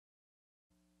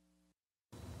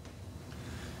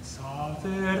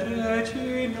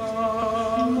Regina,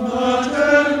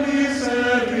 Mater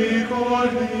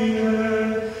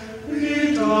misericordiae,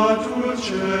 vita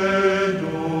dulcedo,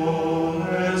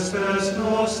 estes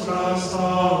nostra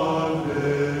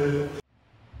salve.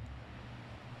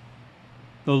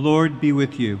 The Lord be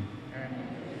with you.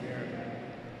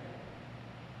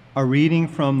 A reading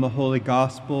from the Holy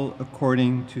Gospel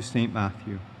according to St.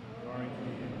 Matthew.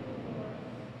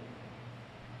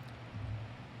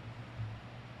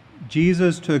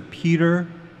 Jesus took Peter,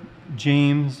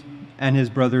 James, and his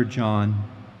brother John,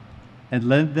 and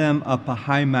led them up a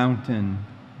high mountain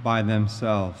by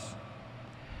themselves.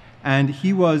 And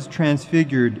he was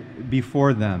transfigured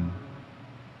before them.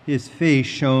 His face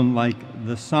shone like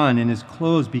the sun, and his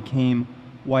clothes became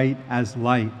white as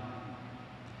light.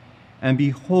 And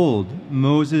behold,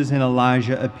 Moses and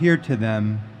Elijah appeared to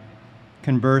them,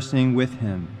 conversing with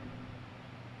him.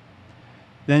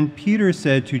 Then Peter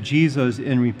said to Jesus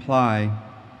in reply,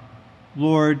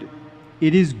 "Lord,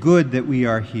 it is good that we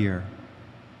are here.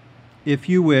 If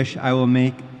you wish, I will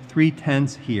make 3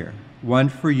 tents here, one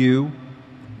for you,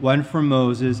 one for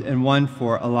Moses, and one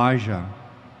for Elijah."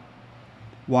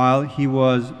 While he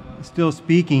was still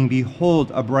speaking, behold,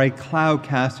 a bright cloud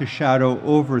cast a shadow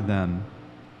over them.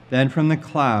 Then from the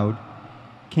cloud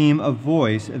came a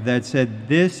voice that said,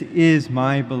 "This is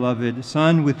my beloved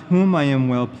Son, with whom I am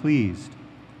well pleased.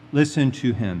 Listen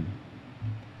to him."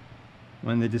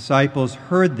 When the disciples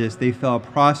heard this, they fell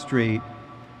prostrate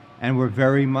and were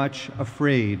very much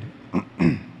afraid.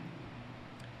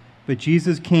 But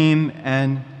Jesus came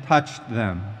and touched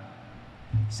them,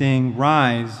 saying,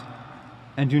 "Rise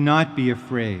and do not be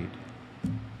afraid."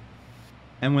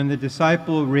 And when the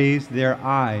disciples raised their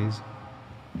eyes,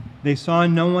 they saw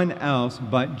no one else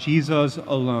but Jesus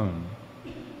alone.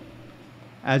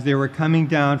 As they were coming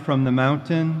down from the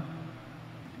mountain,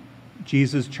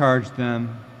 Jesus charged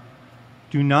them,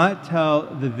 "Do not tell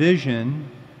the vision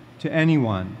to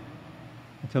anyone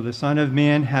until the Son of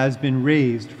Man has been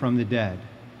raised from the dead."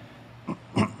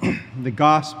 The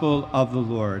Gospel of the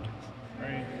Lord.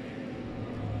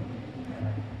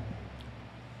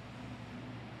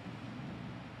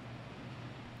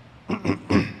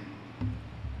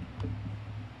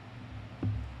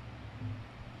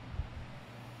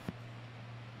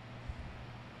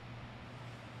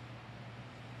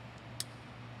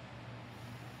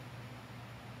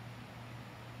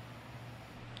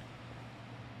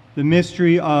 The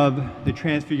mystery of the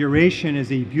Transfiguration is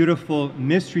a beautiful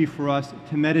mystery for us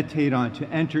to meditate on, to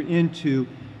enter into,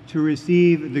 to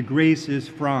receive the graces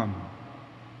from.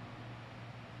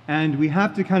 And we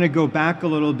have to kind of go back a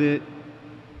little bit.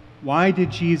 Why did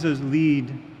Jesus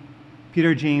lead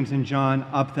Peter, James, and John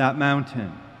up that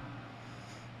mountain?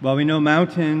 Well, we know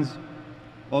mountains,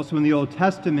 also in the Old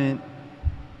Testament,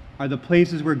 are the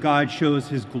places where God shows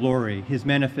his glory, his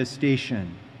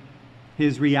manifestation,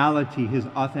 his reality, his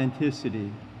authenticity.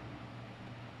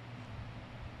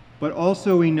 But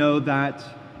also we know that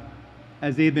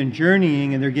as they've been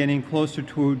journeying and they're getting closer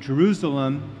to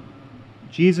Jerusalem,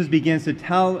 Jesus begins to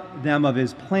tell them of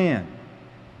his plan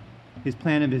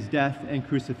of his death and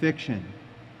crucifixion.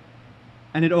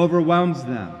 And it overwhelms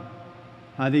them.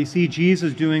 They see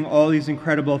Jesus doing all these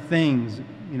incredible things,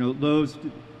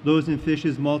 loaves and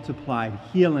fishes multiplied,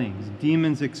 healings,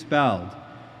 demons expelled.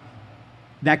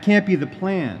 That can't be the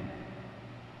plan.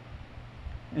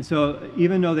 And so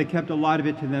even though they kept a lot of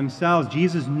it to themselves,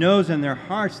 Jesus knows in their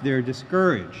hearts they're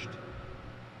discouraged.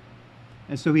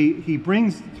 And so he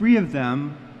brings 3 of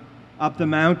them up the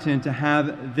mountain to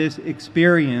have this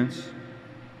experience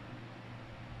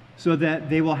so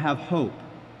that they will have hope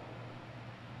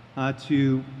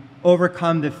to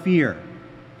overcome the fear.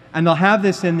 And they'll have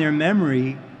this in their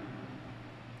memory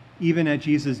even at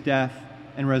Jesus' death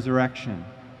and resurrection.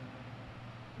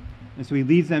 And so he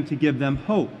leads them to give them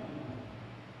hope.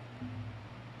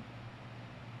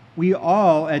 We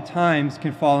all, at times,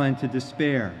 can fall into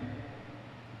despair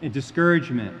and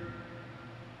discouragement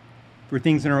for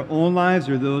things in our own lives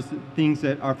or those things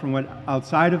that are from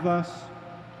outside of us.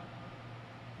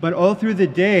 But all through the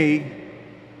day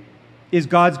is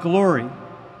God's glory.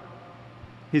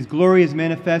 His glory is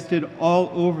manifested all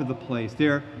over the place.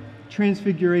 There are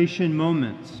transfiguration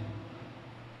moments.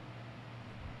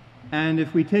 And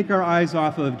if we take our eyes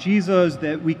off of Jesus,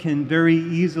 that we can very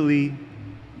easily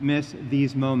miss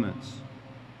these moments.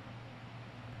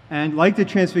 And like the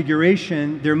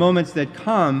Transfiguration, there are moments that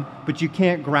come, but you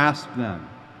can't grasp them.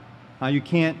 You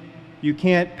can't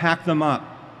pack them up.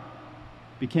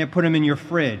 You can't put them in your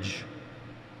fridge.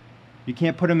 You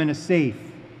can't put them in a safe.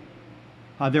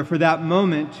 They're for that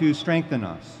moment to strengthen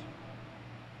us.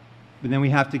 But then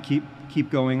we have to keep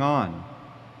going on.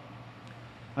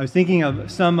 I was thinking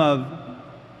of some of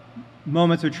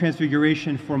moments of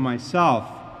transfiguration for myself.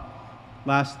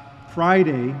 Last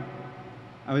Friday,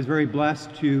 I was very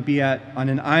blessed to be on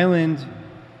an island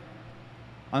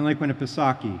on Lake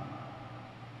Winnipesaukee.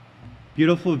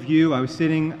 Beautiful view. I was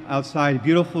sitting outside,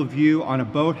 beautiful view on a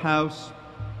boathouse,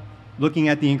 looking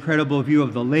at the incredible view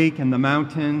of the lake and the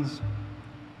mountains.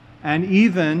 And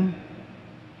even,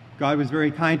 God was very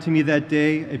kind to me that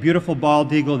day, a beautiful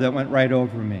bald eagle that went right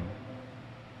over me.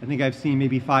 I think I've seen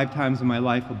maybe 5 times in my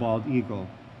life a bald eagle.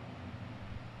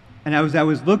 And as I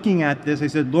was looking at this, I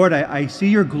said, Lord, I see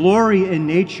your glory in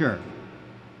nature.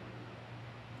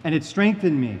 And it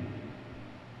strengthened me.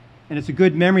 And it's a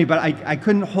good memory, but I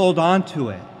couldn't hold on to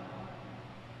it.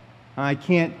 I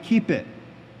can't keep it.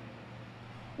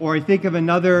 Or I think of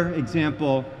another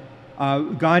example.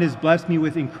 God has blessed me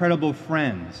with incredible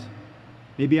friends.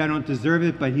 Maybe I don't deserve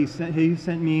it, but He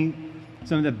sent me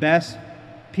some of the best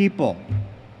people,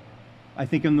 I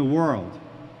think, in the world.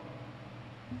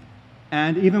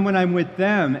 And even when I'm with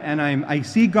them and I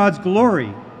see God's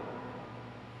glory,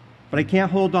 but I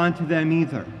can't hold on to them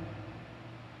either.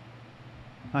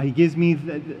 He gives me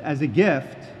as a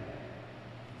gift,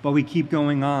 but we keep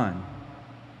going on.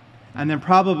 And then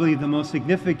probably the most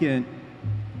significant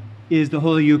is the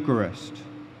Holy Eucharist,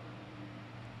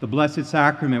 the Blessed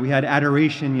Sacrament. We had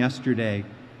adoration yesterday.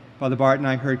 Father Bart and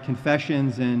I heard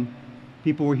confessions, and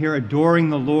people were here adoring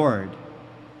the Lord,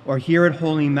 or here at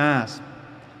Holy Mass,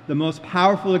 the most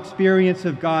powerful experience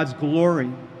of God's glory,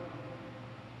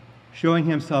 showing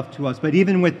Himself to us. But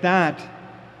even with that,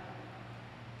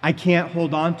 I can't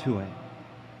hold on to it.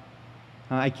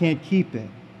 I can't keep it.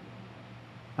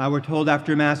 We're told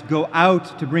after Mass, go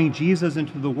out to bring Jesus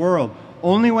into the world.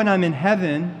 Only when I'm in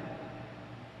heaven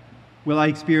will I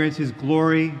experience His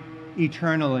glory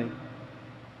eternally.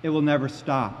 It will never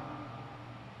stop.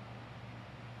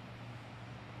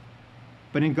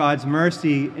 But in God's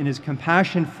mercy, in His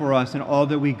compassion for us and all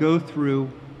that we go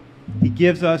through, He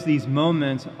gives us these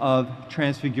moments of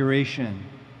transfiguration,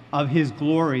 of His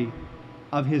glory,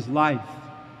 of His life.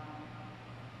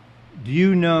 Do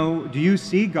you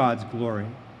see God's glory?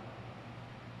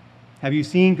 Have you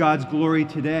seen God's glory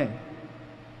today?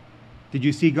 Did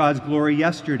you see God's glory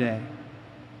yesterday?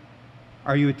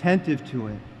 Are you attentive to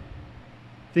it?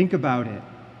 Think about it.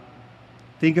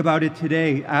 Think about it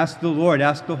today. Ask the Lord,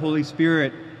 ask the Holy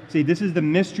Spirit. Say, this is the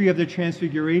mystery of the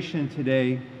Transfiguration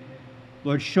today.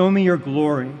 Lord, show me your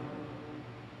glory.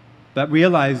 But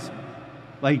realize,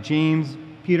 like James,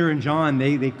 Peter, and John,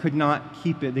 they could not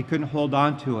keep it. They couldn't hold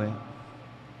on to it.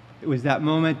 It was that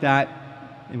moment that,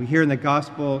 and we hear in the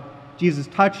Gospel, Jesus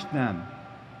touched them.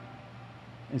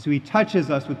 And so He touches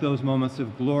us with those moments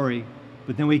of glory,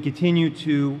 but then we continue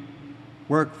to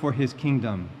work for His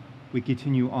kingdom. We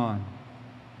continue on.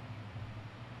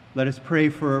 Let us pray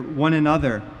for one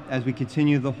another as we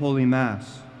continue the Holy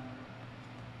Mass.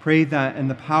 Pray that in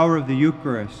the power of the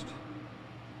Eucharist,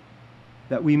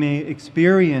 that we may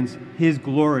experience His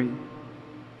glory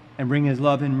and bring His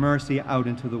love and mercy out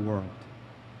into the world.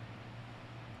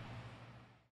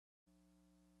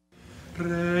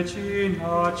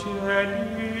 Regina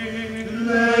Caeli,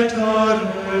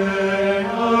 letare